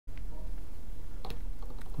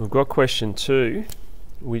We've got question 2,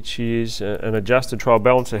 which is an adjusted trial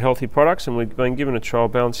balance of healthy products, and we've been given a trial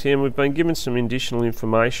balance here, and we've been given some additional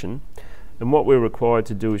information, and what we're required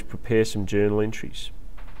to do is prepare some journal entries.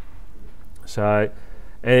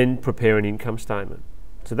 And prepare an income statement.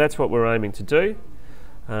 So that's what we're aiming to do.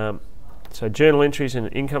 So journal entries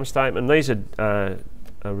and income statement, these are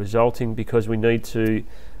resulting because we need to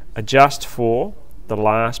adjust for the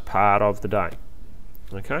last part of the day.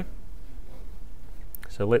 Okay?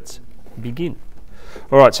 So let's begin.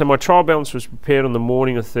 Alright, so my trial balance was prepared on the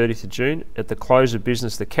morning of 30th of June. At the close of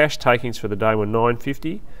business, the cash takings for the day were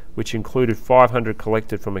 $950, which included $500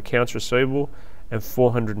 collected from accounts receivable and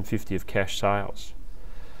 $450 of cash sales.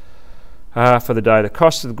 For the day, the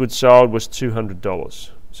cost of the goods sold was $200.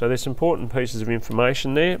 So there's some important pieces of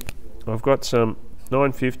information there. I've got some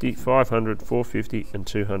 $950, $500, $450 and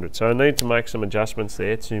 $200. So I need to make some adjustments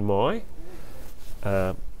there to my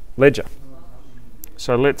ledger.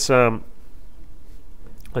 So let's start.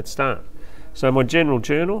 So my general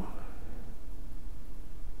journal.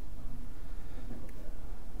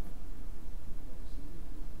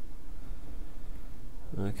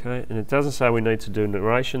 Okay, and it doesn't say we need to do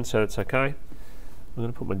narration, so that's okay. I'm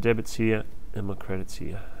going to put my debits here and my credits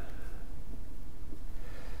here.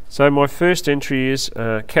 So my first entry is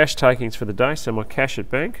cash takings for the day, so my cash at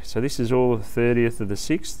bank. So this is all of the 30th of the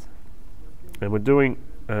 6th, and we're doing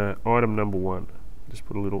item number 1. Just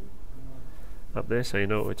put a little up there so you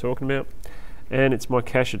know what we're talking about. And it's my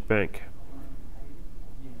cash at bank.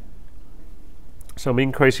 So I'm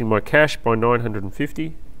increasing my cash by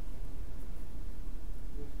 $950.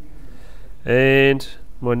 And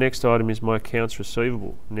my next item is my accounts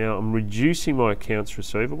receivable. Now I'm reducing my accounts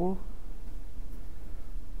receivable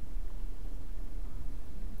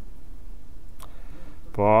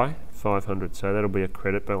by $500, so that'll be a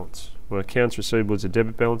credit balance. My accounts receivable is a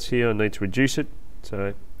debit balance here. I need to reduce it.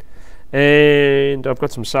 And I've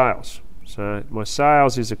got some sales. So my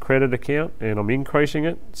sales is a credit account, and I'm increasing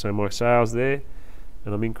it. So my sales there,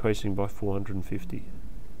 and I'm increasing by $450.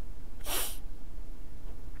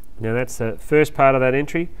 Now that's the first part of that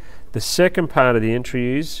entry. The second part of the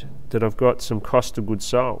entry is that I've got some cost of goods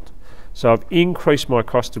sold. So I've increased my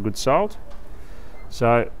cost of goods sold.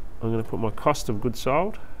 So I'm going to put my cost of goods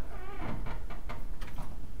sold.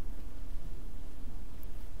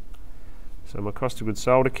 So my cost of goods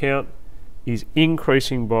sold account is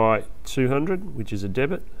increasing by $200, which is a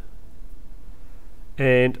debit.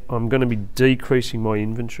 And I'm going to be decreasing my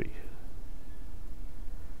inventory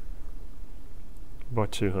by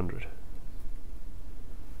 $200.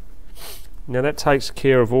 Now that takes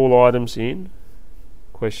care of all items in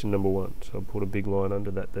question number 1. So I'll put a big line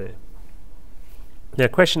under that there. Now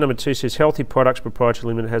question number 2 says Healthy Products Proprietary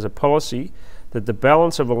Limited has a policy that the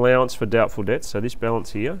balance of allowance for doubtful debts, so this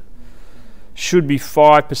balance here, should be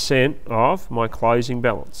 5% of my closing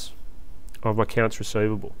balance of my accounts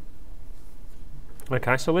receivable.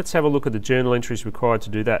 Okay, so let's have a look at the journal entries required to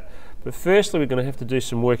do that. But firstly, we're going to have to do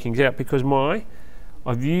some workings out because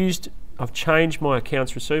I've changed my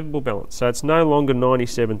accounts receivable balance, so it's no longer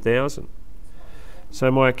 $97,000.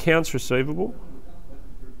 So my accounts receivable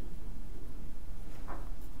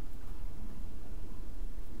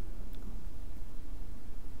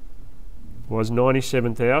was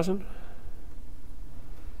 $97,000,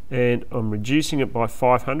 and I'm reducing it by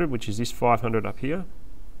 $500, which is this $500 up here,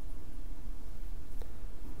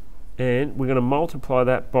 and we're going to multiply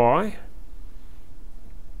that by,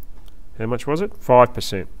 how much was it?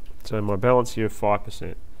 5%. So my balance here of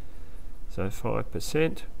 5%. So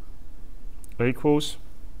 5% equals,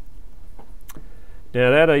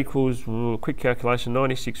 now that equals, quick calculation,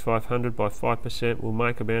 96,500 by 5% will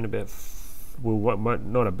make it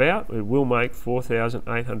will make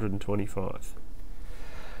 4,825.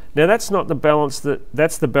 Now that's not the balance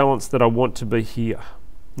that's the balance that I want to be here.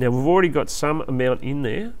 Now we've already got some amount in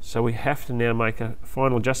there, so we have to now make a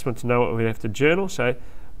final adjustment to know what we have to journal. So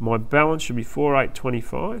my balance should be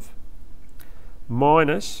 4,825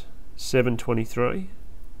 minus 723,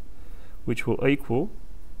 which will equal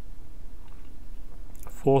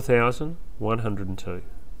 4,102.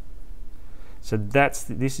 So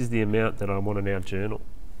this is the amount that I want to now journal.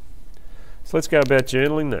 So let's go about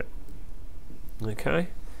journaling that. Okay.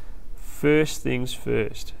 First things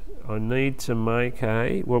first, I need to make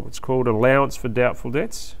what's called allowance for doubtful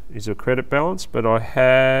debts is a credit balance, but I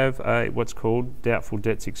have what's called doubtful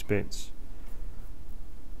debts expense.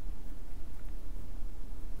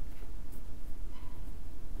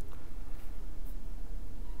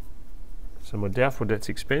 So my doubtful debts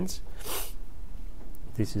expense,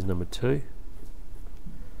 this is number 2.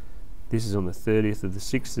 This is on the 30th of the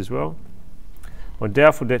 6th as well. My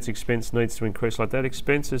doubtful debts expense needs to increase like that.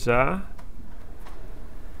 Expenses are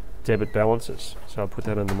debit balances. So I'll put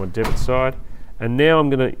that under my debit side. And now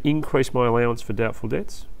I'm going to increase my allowance for doubtful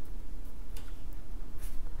debts.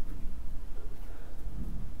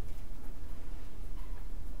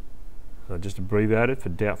 I just abbreviated for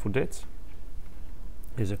doubtful debts.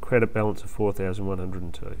 There's a credit balance of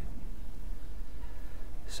 4,102.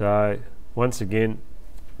 So once again,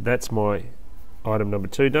 that's my item number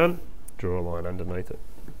 2 done. Draw a line underneath it.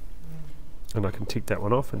 And I can tick that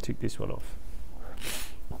one off and tick this one off.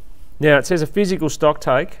 Now it says a physical stock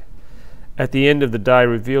take at the end of the day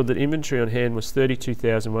revealed that inventory on hand was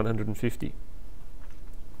 32,150.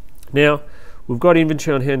 Now we've got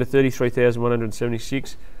inventory on hand of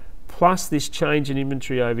 33,176 plus this change in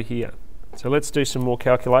inventory over here. So let's do some more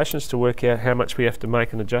calculations to work out how much we have to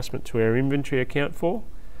make an adjustment to our inventory account for.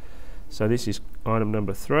 So this is item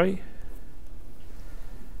number 3.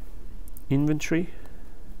 Inventory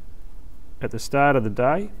at the start of the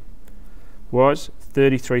day was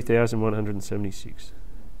 33,176.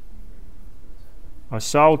 I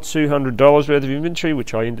sold $200 worth of inventory,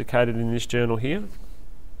 which I indicated in this journal here.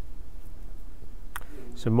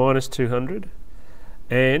 So minus 200.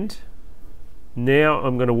 And now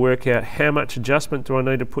I'm going to work out how much adjustment do I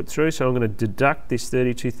need to put through. So I'm going to deduct this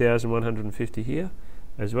 32,150 here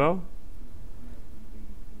as well.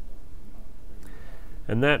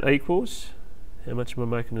 And that equals, how much am I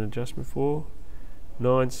making an adjustment for?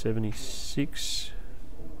 976.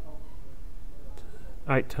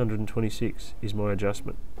 826 is my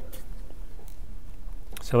adjustment.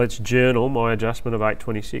 So let's journal my adjustment of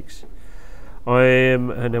 826. I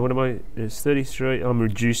am, and now what am I? It's 33. I'm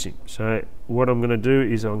reducing. So what I'm going to do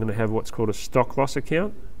is I'm going to have what's called a stock loss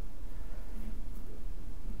account.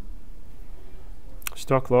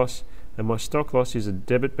 Stock loss, and my stock loss is a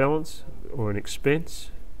debit balance or an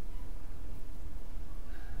expense.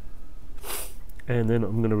 And then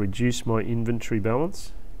I'm going to reduce my inventory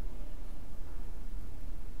balance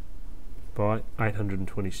by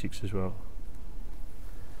 826 as well.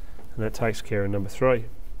 And that takes care of number 3.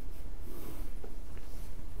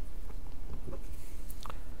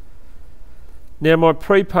 Now my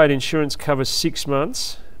prepaid insurance covers 6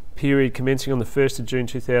 months, period commencing on the 1st of June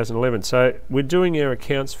 2011. So we're doing our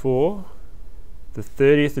accounts for the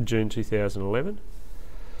 30th of June 2011.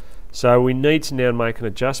 So we need to now make an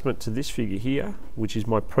adjustment to this figure here, which is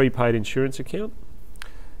my prepaid insurance account.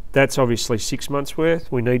 That's obviously 6 months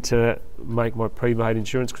worth. We need to make my prepaid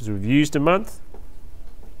insurance because we've used a month.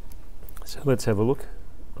 So let's have a look.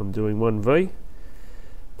 I'm doing 1V.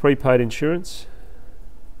 Prepaid insurance.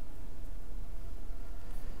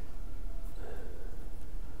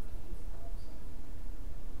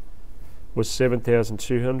 Was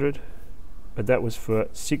 7,200, but that was for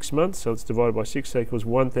 6 months, so it's divided by 6, so it equals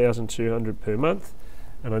 1,200 per month,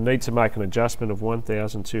 and I need to make an adjustment of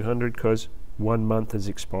 1,200 because 1 month has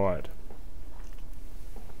expired.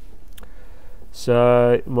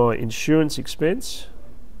 So my insurance expense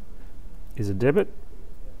is a debit,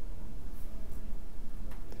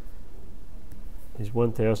 is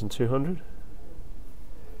 1,200,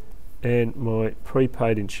 and my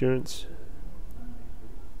prepaid insurance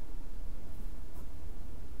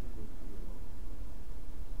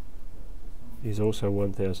is also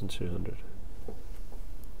 1,200.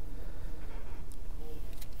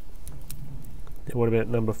 Now what about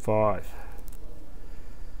number 5?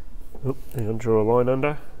 Hang on, draw a line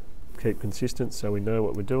under. Keep consistent so we know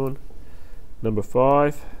what we're doing. Number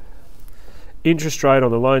 5. Interest rate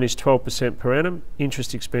on the loan is 12% per annum.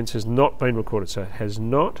 Interest expense has not been recorded, so it has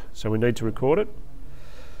not, so we need to record it.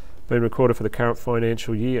 Been recorded for the current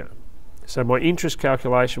financial year. So my interest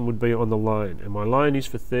calculation would be on the loan, and my loan is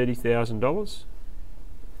for $30,000.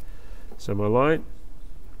 So my loan,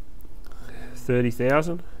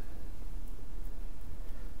 30,000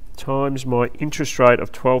 times my interest rate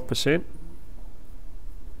of 12%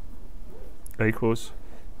 equals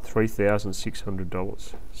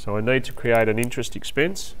 $3,600. So I need to create an interest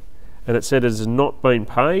expense, and it said it has not been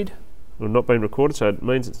paid, or not been recorded, so it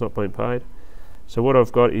means it's not been paid. So what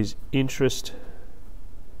I've got is interest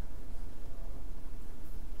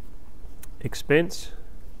expense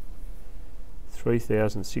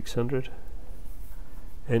 3,600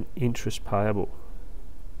 and interest payable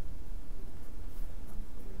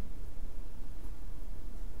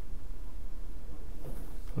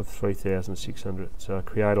of 3,600. So I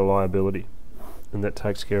create a liability, and that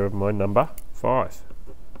takes care of my number 5.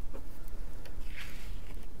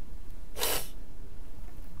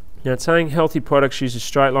 Now it's saying Healthy Products uses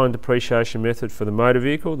straight line depreciation method for the motor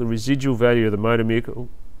vehicle. The residual value of the motor vehicle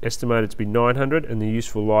estimated to be 900 and the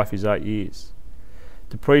useful life is 8 years.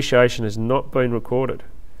 depreciation has not been recorded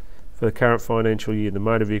for the current financial year. The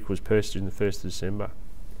motor vehicle was purchased in the 1st of December.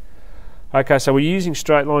 Okay, so we're using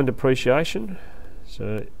straight line depreciation.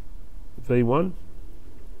 So V1,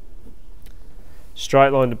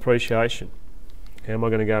 straight line depreciation. How am I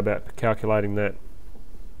going to go about calculating that?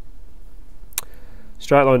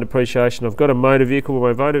 Straight line depreciation, I've got a motor vehicle.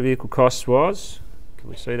 My motor vehicle cost was, can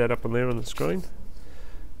we see that up on there on the screen?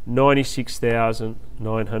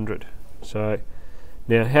 96,900. So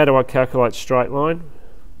now how do I calculate straight line?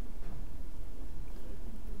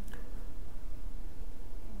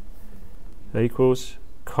 Equals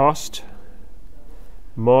cost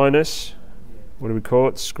minus, what do we call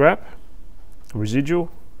it, scrap, residual.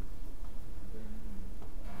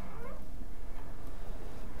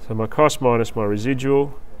 So my cost minus my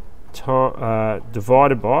residual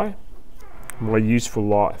divided by my useful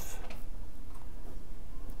life.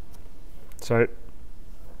 So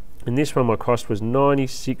in this one my cost was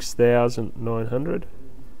 96,900.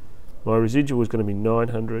 My residual was going to be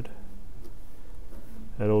 900.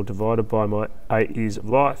 And all divided by my 8 years of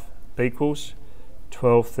life equals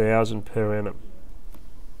 12,000 per annum.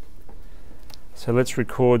 So let's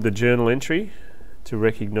record the journal entry to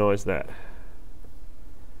recognise that.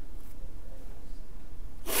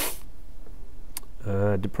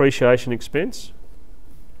 Depreciation expense,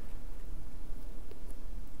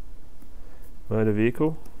 motor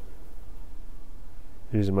vehicle,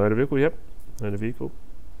 here's a motor vehicle, yep, motor vehicle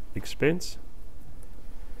expense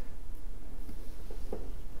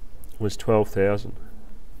was 12,000.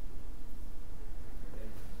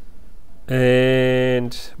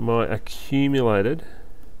 And my accumulated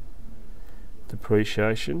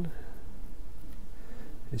depreciation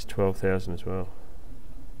is 12,000 as well.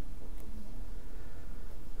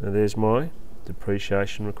 Now there's my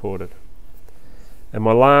depreciation recorded. And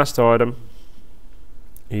my last item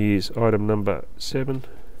is item number 7.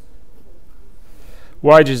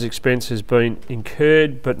 Wages expense has been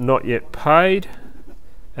incurred but not yet paid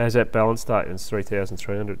as at balance date, and it's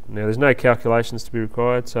 3,300. Now there's no calculations to be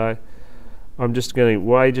required, so I'm just going to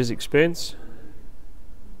wages expense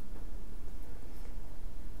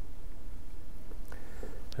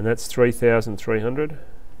and that's 3,300.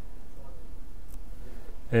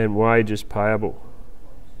 And wages payable.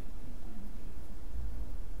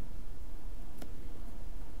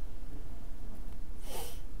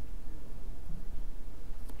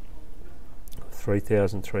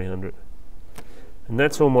 $3,300. And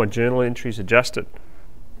that's all my journal entries adjusted.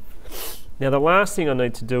 Now the last thing I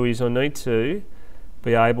need to do is I need to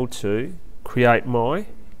be able to create my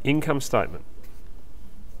income statement.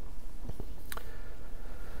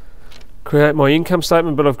 Create my income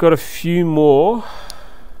statement, but I've got a few more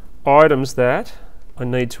items that I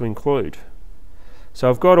need to include.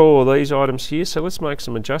 So I've got all of these items here, so let's make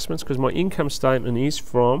some adjustments because my income statement is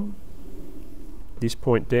from this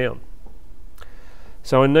point down.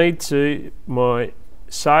 So I need to, my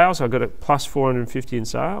sales, I've got a plus 450 in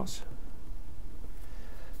sales.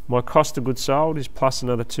 My cost of goods sold is plus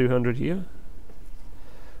another 200 here.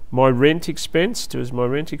 My rent expense, does my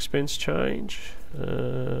rent expense change?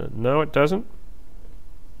 No, it doesn't.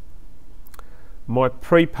 My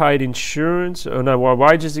prepaid insurance, oh no, my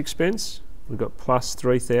wages expense, we've got plus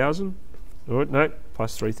 3,000. Oh, no,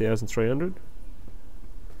 plus 3,300.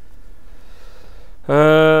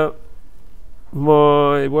 What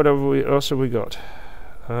else have we got?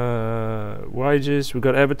 Wages, we've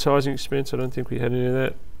got advertising expense, I don't think we had any of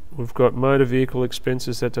that. We've got motor vehicle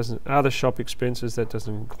expenses, that doesn't, other shop expenses, that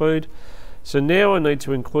doesn't include. So now I need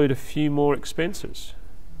to include a few more expenses.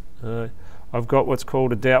 I've got what's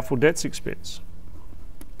called a doubtful debts expense.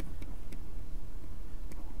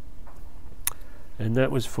 And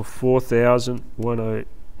that was for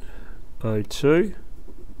 4,102.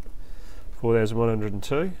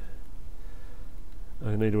 4,102.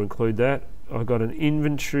 I need to include that. I've got an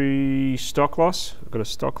inventory stock loss. I've got a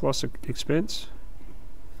stock loss expense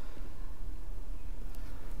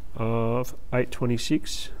of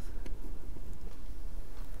 826.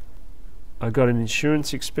 I've got an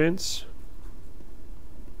insurance expense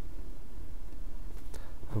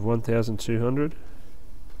of 1,200.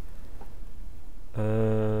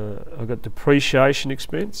 I've got depreciation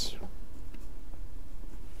expense.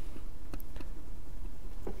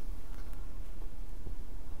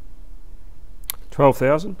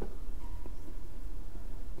 $12,000.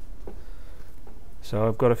 So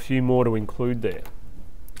I've got a few more to include there,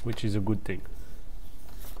 which is a good thing.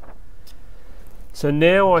 So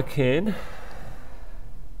now I can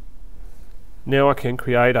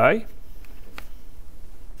create a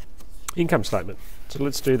income statement. So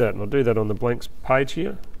let's do that, and I'll do that on the blanks page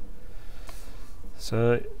here.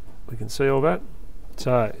 So we can see all that.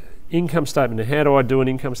 So, income statement. Now, how do I do an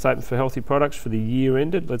income statement for Healthy Products for the year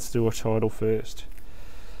ended? Let's do a title first.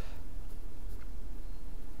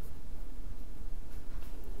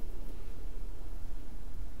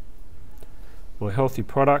 My Healthy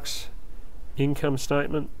Products income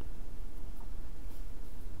statement.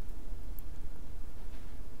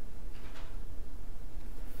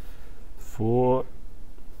 For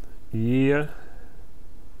year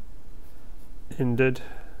ended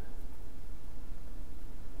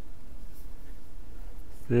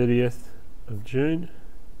 30th of June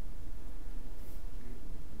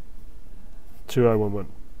 2011.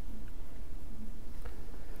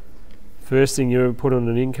 First thing you ever put on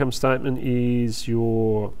an income statement is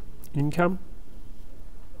your income,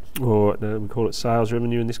 or no, we call it sales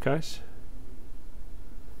revenue in this case.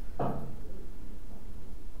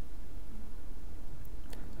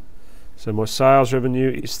 So my sales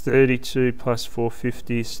revenue is 32 plus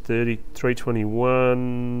 450 is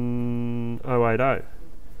 321,080.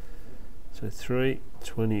 So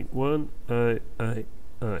 321,080.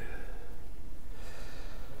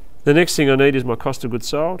 The next thing I need is my cost of goods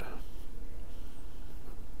sold.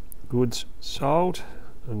 Goods sold.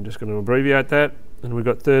 I'm just going to abbreviate that. And we've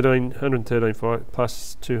got 113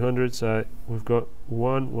 plus 200, so we've got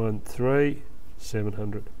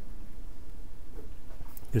 113,700.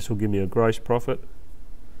 This will give me a gross profit,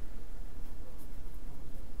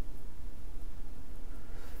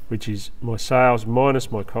 which is my sales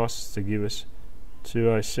minus my costs to give us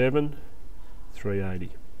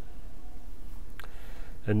 207,380.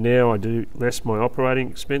 And now I do less my operating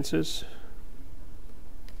expenses.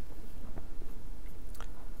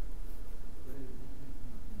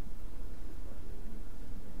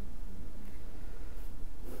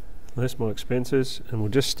 Less my expenses, and we'll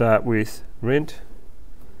just start with rent.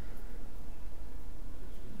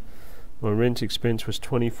 My rent expense was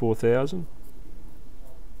 24,000.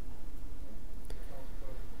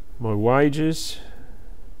 My wages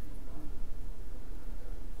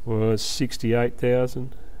was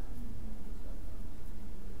 68,000.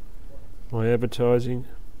 My advertising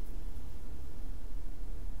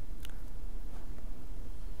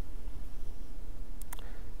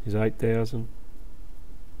is 8,000.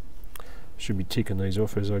 Should be ticking these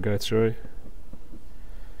off as I go through.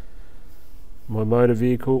 My motor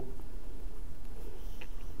vehicle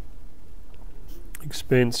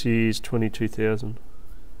expense is 22,000.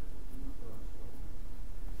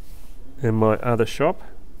 And my other shop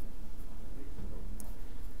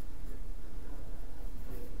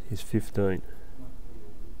is 15.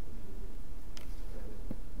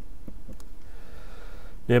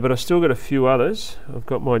 Now, but I've still got a few others. I've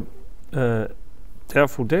got my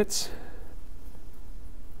doubtful debts.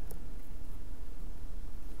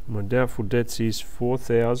 My doubtful debts is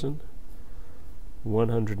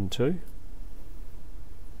 4,102.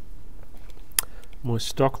 My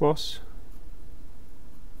stock loss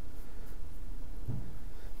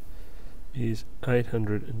is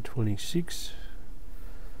 826.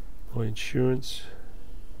 My insurance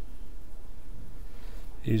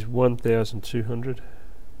is 1,200.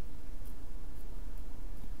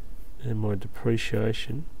 And my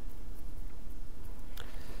depreciation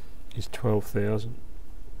is 12,000.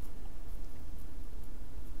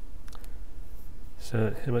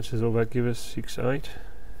 So how much does all that give us? 6,800.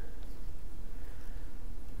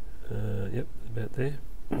 Yep, about there.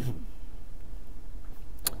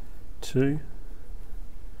 2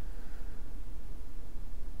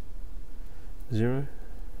 0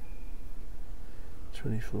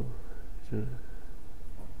 24 0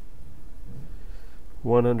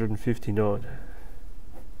 159.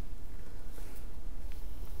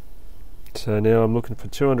 So now I'm looking for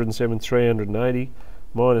 207,380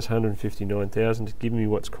 minus 159,000 to give me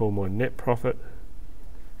what's called my net profit.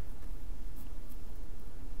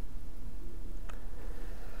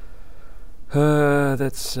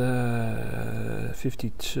 That's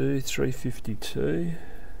 352,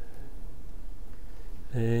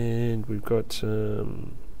 and we've got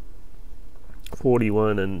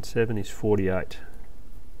 41 and 7 is 48,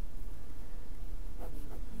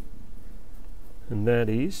 and that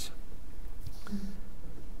is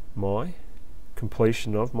my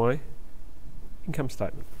completion of my income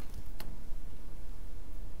statement.